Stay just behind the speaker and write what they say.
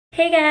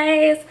Hey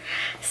guys!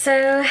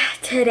 So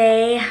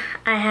today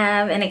I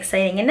have an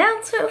exciting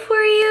announcement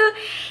for you,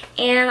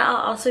 and I'll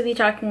also be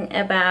talking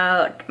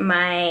about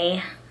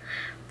my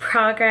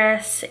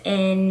progress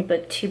in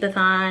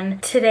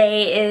Booktubeathon.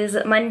 Today is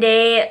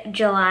Monday,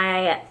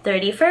 July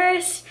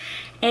 31st,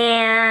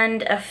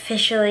 and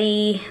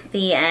officially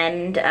the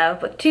end of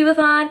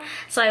Booktubeathon.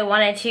 So I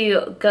wanted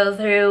to go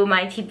through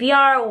my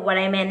TBR, what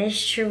I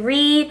managed to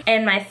read,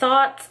 and my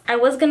thoughts. I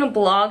was gonna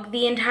blog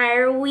the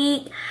entire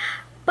week,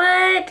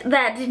 but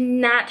that did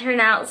not turn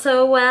out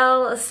so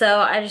well, so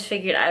I just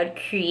figured I would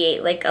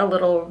create like a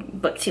little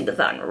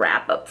Booktubeathon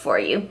wrap up for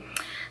you.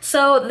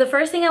 So the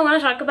first thing I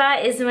want to talk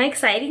about is my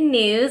exciting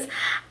news.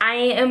 I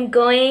am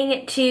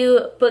going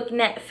to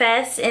BookNet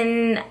Fest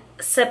in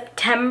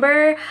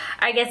September.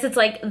 I guess it's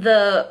like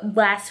the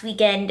last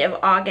weekend of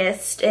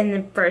August and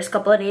the first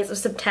couple of days of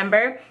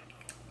September.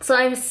 So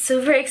I'm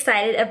super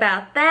excited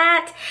about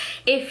that.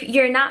 If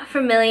you're not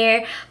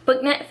familiar,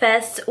 BookNet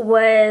Fest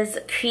was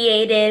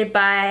created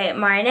by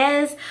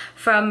Marinez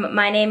from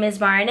My Name is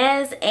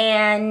Marinez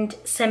and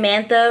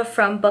Samantha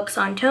from Books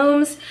on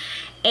Tomes.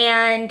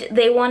 And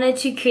they wanted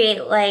to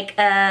create like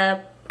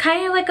a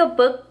kind of like a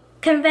book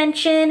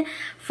convention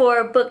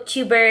for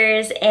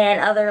booktubers and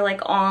other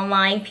like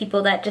online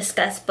people that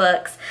discuss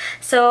books.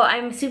 So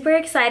I'm super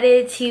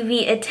excited to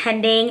be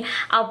attending.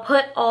 I'll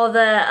put all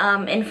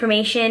the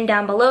information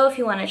down below if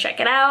you want to check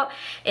it out.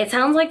 It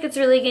sounds like it's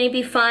really going to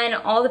be fun.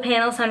 All the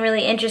panels sound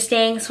really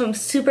interesting, so I'm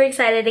super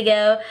excited to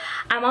go.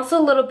 I'm also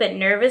a little bit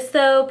nervous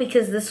though,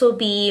 because this will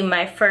be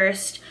my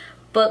first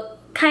book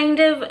kind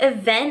of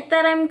event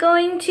that I'm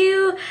going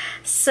to.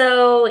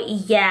 So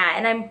yeah,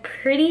 and I'm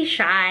pretty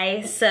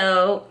shy,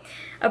 so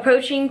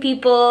approaching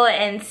people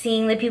and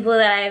seeing the people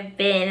that I've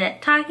been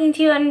talking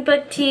to on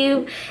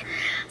BookTube,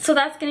 so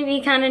that's gonna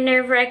be kind of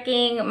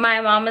nerve-wracking. My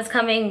mom is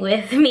coming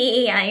with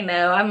me. I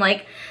know, I'm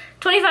like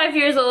 25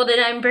 years old and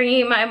I'm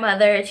bringing my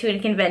mother to a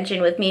convention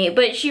with me,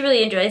 but she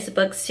really enjoys the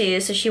books too,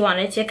 so she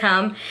wanted to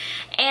come.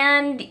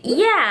 And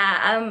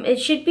yeah, it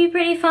should be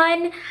pretty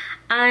fun.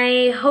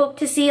 I hope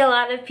to see a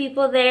lot of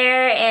people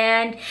there,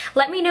 and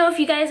let me know if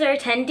you guys are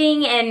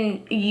attending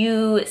and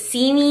you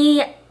see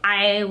me.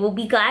 I will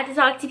be glad to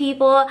talk to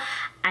people.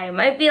 I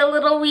might be a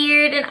little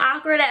weird and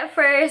awkward at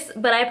first,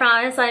 but I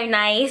promise I'm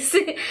nice.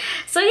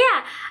 So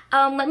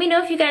yeah, let me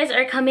know if you guys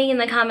are coming in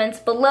the comments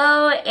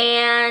below,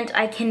 and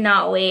I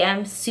cannot wait.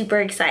 I'm super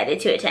excited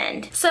to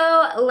attend.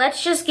 So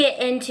let's just get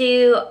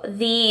into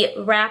the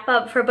wrap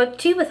up for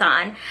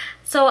Booktubeathon.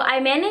 So I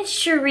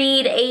managed to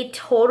read a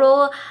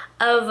total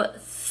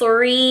of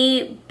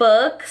 3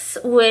 books,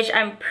 which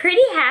I'm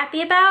pretty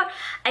happy about.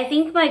 I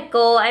think my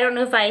goal, I don't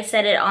know if I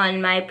said it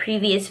on my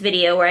previous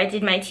video where I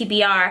did my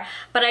TBR,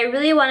 but I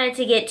really wanted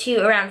to get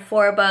to around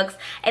 4 books,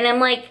 and I'm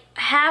like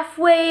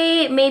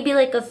halfway, maybe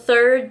like a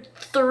third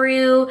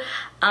through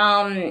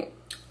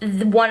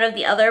one of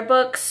the other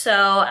books,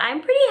 so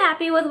I'm pretty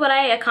happy with what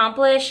I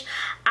accomplished.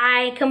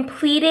 I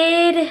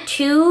completed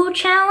 2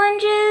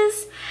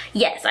 challenges.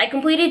 Yes, I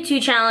completed 2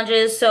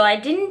 challenges, so I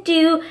didn't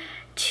do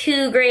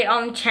too great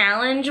on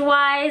challenge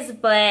wise,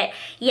 but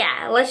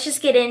yeah, let's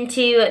just get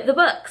into the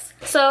books.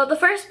 So the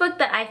first book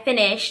that I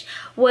finished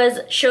was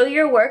Show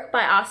Your Work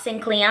by Austin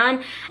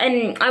Kleon,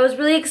 and I was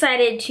really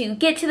excited to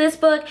get to this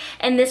book,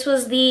 and this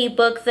was the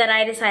book that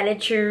I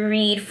decided to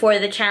read for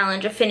the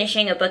challenge of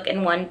finishing a book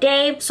in 1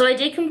 day. So I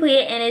did complete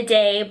it in a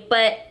day,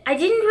 but I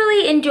didn't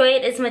really enjoy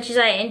it as much as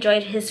I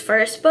enjoyed his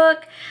first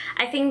book.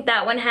 I think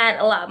that one had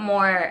a lot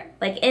more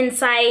like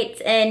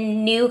insights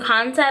and new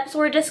concepts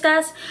were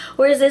discussed,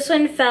 whereas this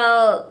one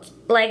felt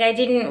like I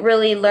didn't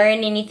really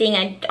learn anything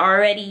I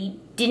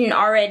didn't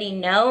already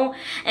know,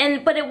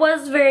 but it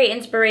was very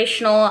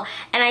inspirational,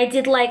 and I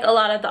did like a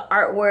lot of the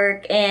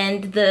artwork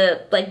and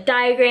the like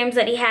diagrams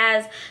that he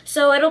has,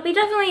 so it'll be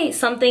definitely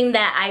something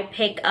that I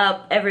pick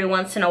up every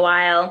once in a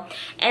while.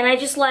 And I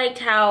just liked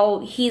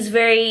how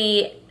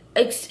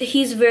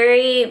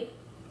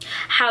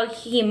how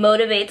he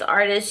motivates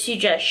artists to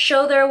just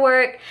show their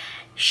work,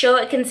 show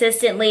it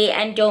consistently,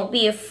 and don't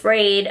be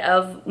afraid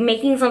of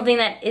making something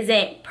that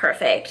isn't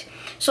perfect.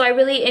 So I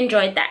really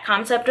enjoyed that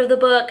concept of the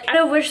book.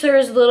 I wish there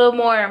was a little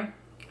more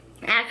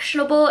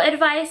actionable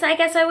advice, I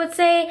guess I would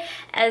say,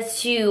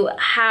 as to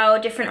how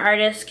different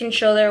artists can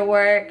show their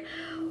work,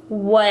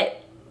 what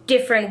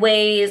different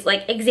ways,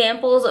 like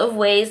examples of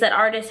ways that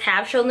artists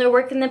have shown their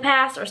work in the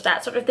past, or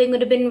that sort of thing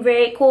would have been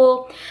very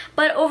cool.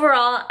 But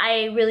overall,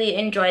 I really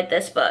enjoyed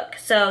this book.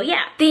 So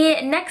yeah.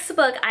 The next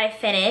book I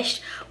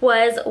finished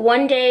was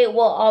One Day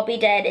We'll All Be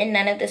Dead and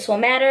None of This Will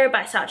Matter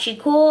by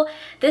xoxo.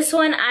 This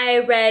one I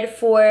read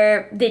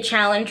for the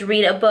challenge,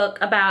 read a book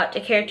about a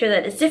character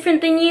that is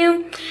different than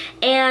you,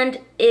 and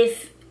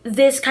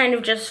this kind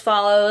of just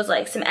follows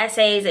like some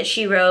essays that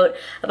she wrote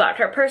about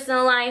her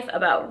personal life,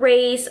 about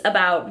race,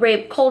 about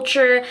rape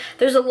culture.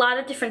 There's a lot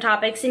of different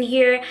topics in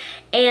here,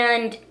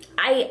 and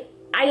I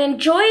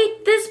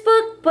enjoyed this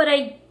book, but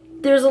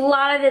there's a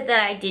lot of it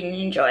that I didn't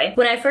enjoy.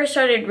 When I first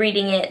started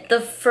reading it,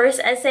 the first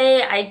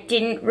essay I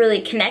didn't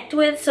really connect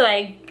with, so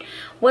I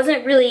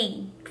wasn't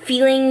really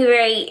feeling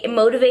very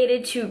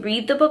motivated to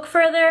read the book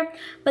further.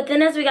 But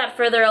then as we got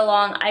further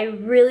along, I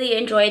really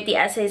enjoyed the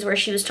essays where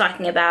she was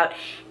talking about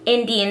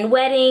Indian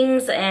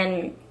weddings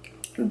and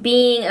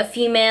being a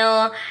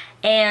female,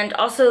 and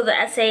also the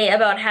essay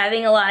about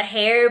having a lot of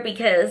hair,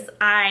 because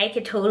I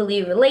could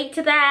totally relate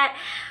to that.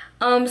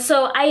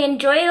 So I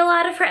enjoyed a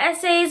lot of her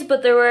essays,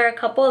 but there were a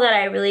couple that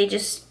I really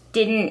just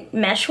didn't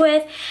mesh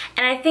with,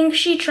 and I think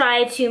she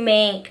tried to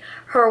make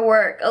her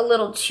work a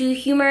little too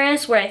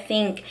humorous, where I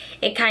think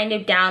it kind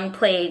of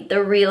downplayed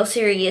the real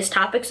serious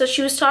topics that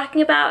she was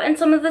talking about in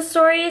some of the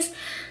stories.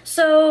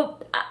 So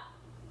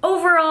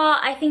overall,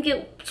 I think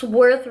it's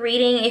worth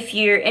reading if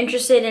you're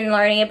interested in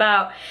learning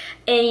about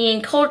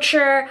Indian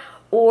culture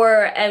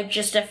or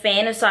just a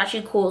fan of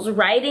Sachi Cool's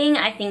writing.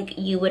 I think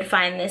you would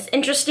find this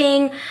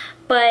interesting,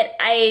 but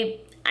I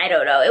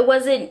don't know, it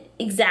wasn't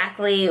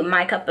exactly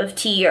my cup of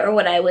tea or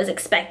what I was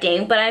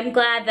expecting, but I'm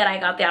glad that I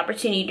got the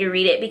opportunity to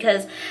read it,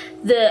 because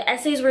the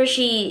essays where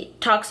she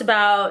talks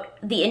about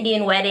the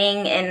Indian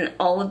wedding and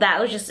all of that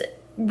was just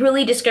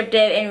really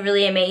descriptive and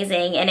really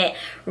amazing, and it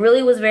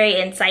really was very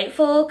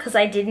insightful because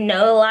I didn't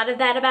know a lot of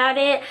that about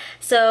it.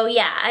 So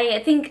yeah,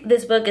 I think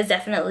this book is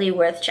definitely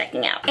worth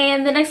checking out.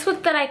 And the next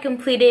book that I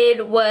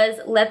completed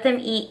was Let Them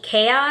Eat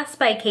Chaos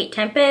by Kate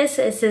Tempest.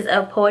 This is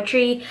a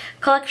poetry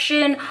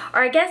collection,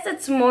 or I guess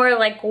it's more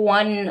like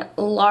one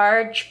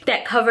large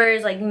that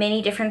covers like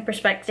many different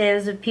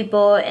perspectives of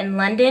people in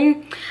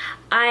London.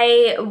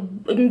 I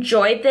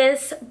enjoyed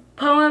this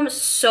poem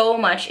so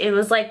much. It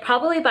was like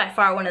probably by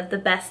far one of the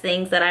best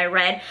things that I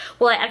read.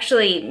 Well, I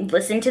actually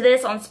listened to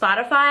this on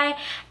Spotify,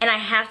 and I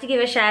have to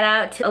give a shout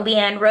out to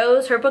Leanne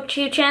Rose, her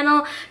Booktube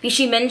channel, because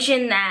she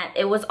mentioned that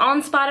it was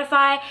on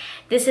Spotify.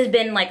 This has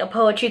been like a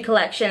poetry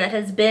collection that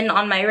has been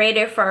on my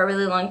radar for a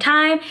really long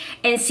time,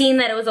 and seeing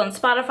that it was on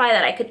Spotify,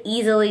 that I could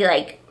easily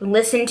like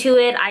listen to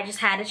it, I just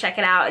had to check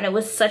it out, and it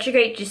was such a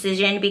great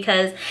decision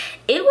because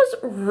it was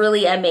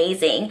really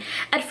amazing.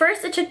 At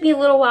first it took me a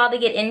little while to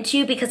get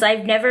into, because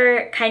I've never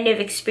kind of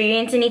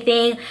experienced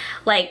anything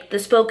like the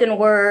spoken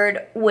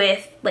word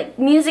with like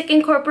music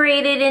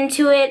incorporated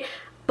into it,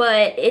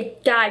 but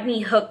it got me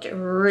hooked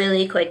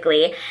really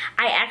quickly.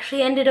 I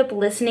actually ended up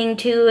listening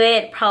to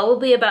it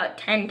probably about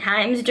 10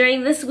 times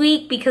during this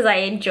week because I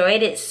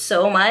enjoyed it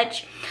so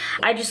much.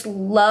 I just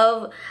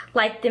love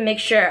like the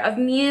mixture of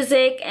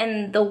music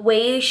and the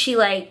way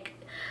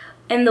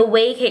the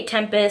way Kate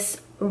Tempest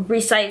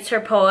recites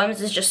her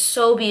poems is just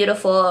so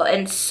beautiful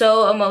and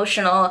so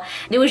emotional.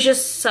 It was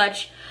just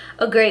such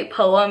a great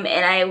poem,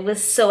 and I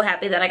was so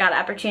happy that I got the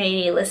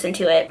opportunity to listen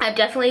to it. I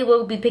definitely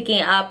will be picking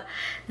up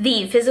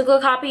the physical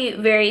copy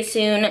very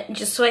soon,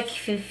 just so I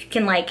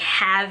can like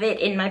have it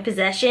in my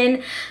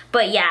possession.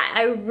 But yeah,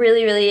 I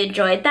really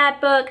enjoyed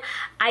that book.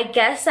 I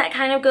guess that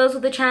kind of goes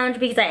with the challenge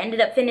because I ended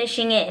up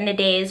finishing it in a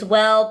day as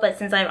well, but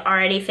since I've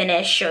already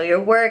finished Show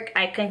Your Work,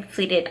 I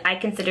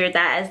considered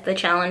that as the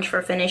challenge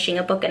for finishing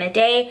a book in a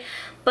day.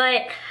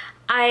 But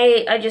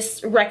I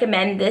just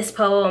recommend this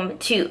poem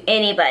to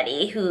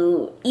anybody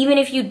who, even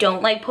if you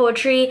don't like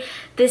poetry,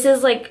 this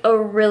is like a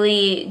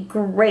really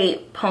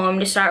great poem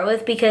to start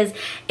with because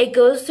it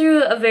goes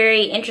through a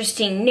very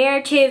interesting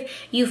narrative.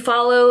 You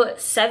follow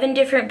 7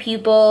 different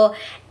people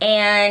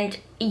and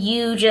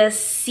you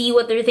just see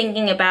what they're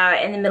thinking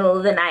about in the middle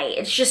of the night.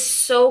 It's just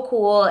so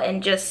cool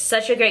and just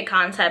such a great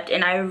concept,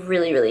 and I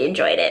really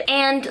enjoyed it.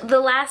 And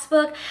the last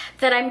book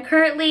that I'm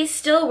currently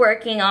still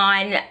working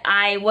on,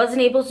 I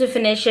wasn't able to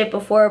finish it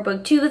before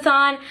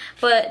Booktubeathon,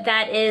 but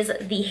that is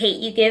The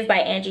Hate You Give by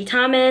Angie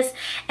Thomas,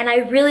 and I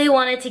really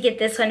wanted to get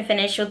this one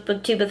finished with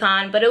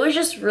Booktubeathon, but it was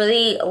just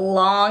really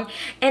long,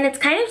 and it's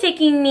kind of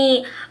taking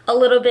me a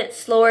little bit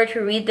slower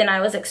to read than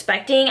I was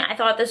expecting. I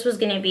thought this was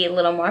going to be a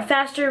little more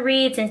faster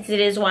read since it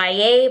is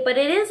YA, but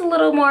it is a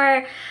little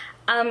more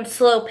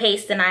slow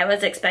paced than I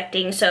was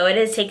expecting, so it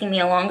is taking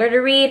me longer to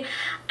read.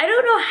 I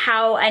don't know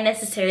how I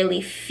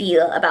necessarily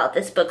feel about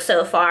this book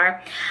so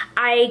far.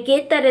 I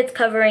get that it's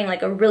covering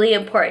like a really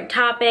important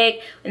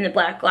topic in the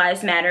Black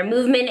Lives Matter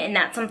movement, and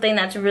that's something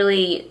that's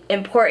really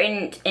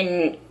important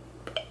and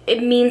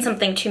it means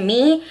something to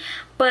me,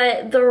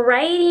 but the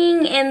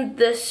writing and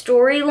the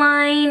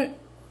storyline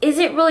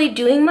isn't really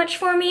doing much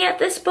for me at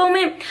this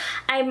moment.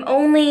 I'm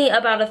only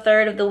about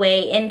 1/3 of the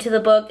way into the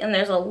book and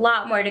there's a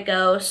lot more to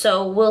go,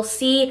 so we'll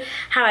see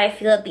how I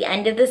feel at the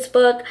end of this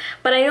book.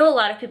 But I know a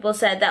lot of people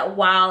said that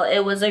while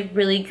it was a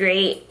really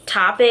great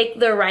topic,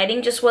 the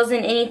writing just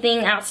wasn't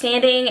anything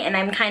outstanding, and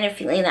I'm kind of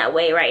feeling that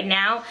way right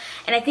now.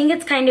 And I think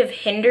it's kind of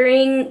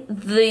hindering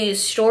the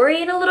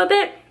story in a little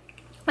bit.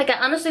 Like,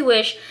 I honestly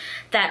wish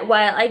that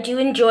while I do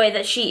enjoy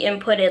that she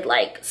inputted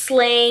like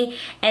slang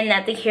and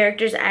that the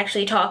characters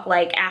actually talk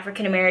like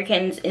African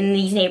Americans in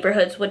these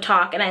neighborhoods would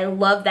talk, and I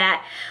love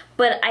that,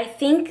 but I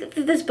think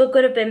that this book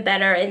would have been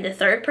better in the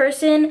 3rd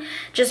person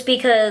just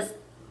because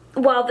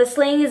while the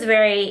slang is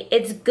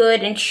it's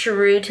good and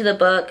true to the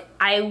book,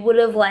 I would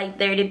have liked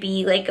there to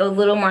be like a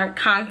little more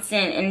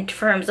constant in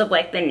terms of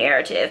like the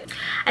narrative.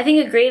 I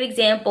think a great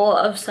example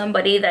of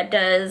somebody that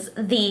does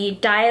the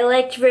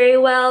dialect very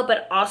well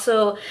but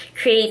also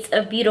creates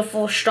a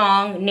beautiful,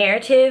 strong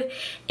narrative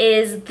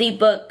is the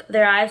book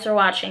Their Eyes Were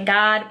Watching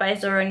God by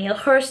Zora Neale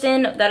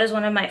Hurston. That is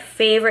one of my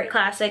favorite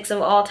classics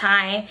of all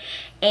time,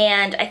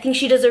 and I think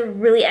she does a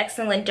really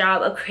excellent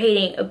job of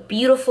creating a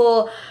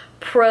beautiful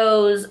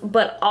prose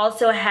but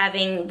also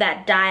having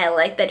that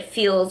dialect that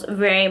feels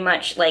very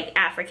much like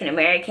African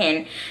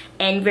American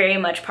and very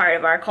much part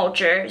of our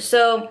culture.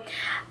 So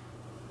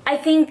I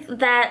think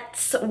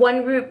that's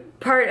one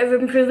part of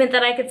improvement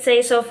that I could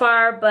say so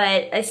far,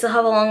 but I still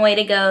have a long way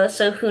to go,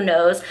 so who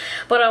knows.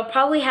 But I'll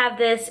probably have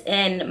this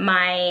in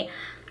my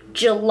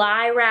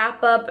July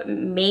wrap-up,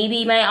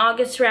 maybe my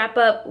August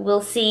wrap-up,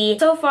 we'll see.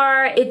 So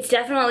far, it's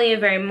definitely a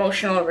very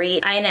emotional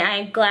read, and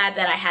I'm glad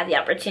that I had the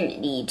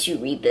opportunity to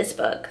read this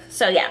book.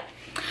 So yeah.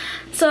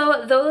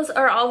 So those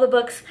are all the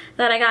books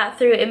that I got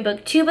through in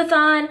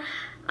Booktubeathon.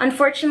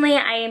 Unfortunately,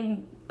 I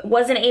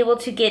wasn't able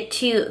to get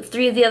to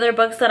 3 of the other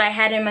books that I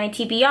had in my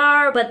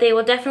TBR, but they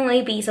will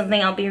definitely be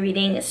something I'll be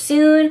reading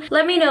soon.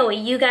 Let me know what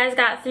you guys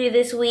got through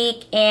this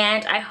week,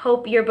 and I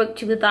hope your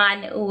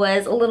Booktubeathon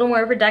was a little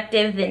more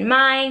productive than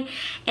mine.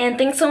 And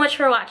thanks so much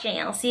for watching.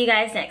 I'll see you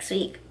guys next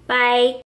week. Bye!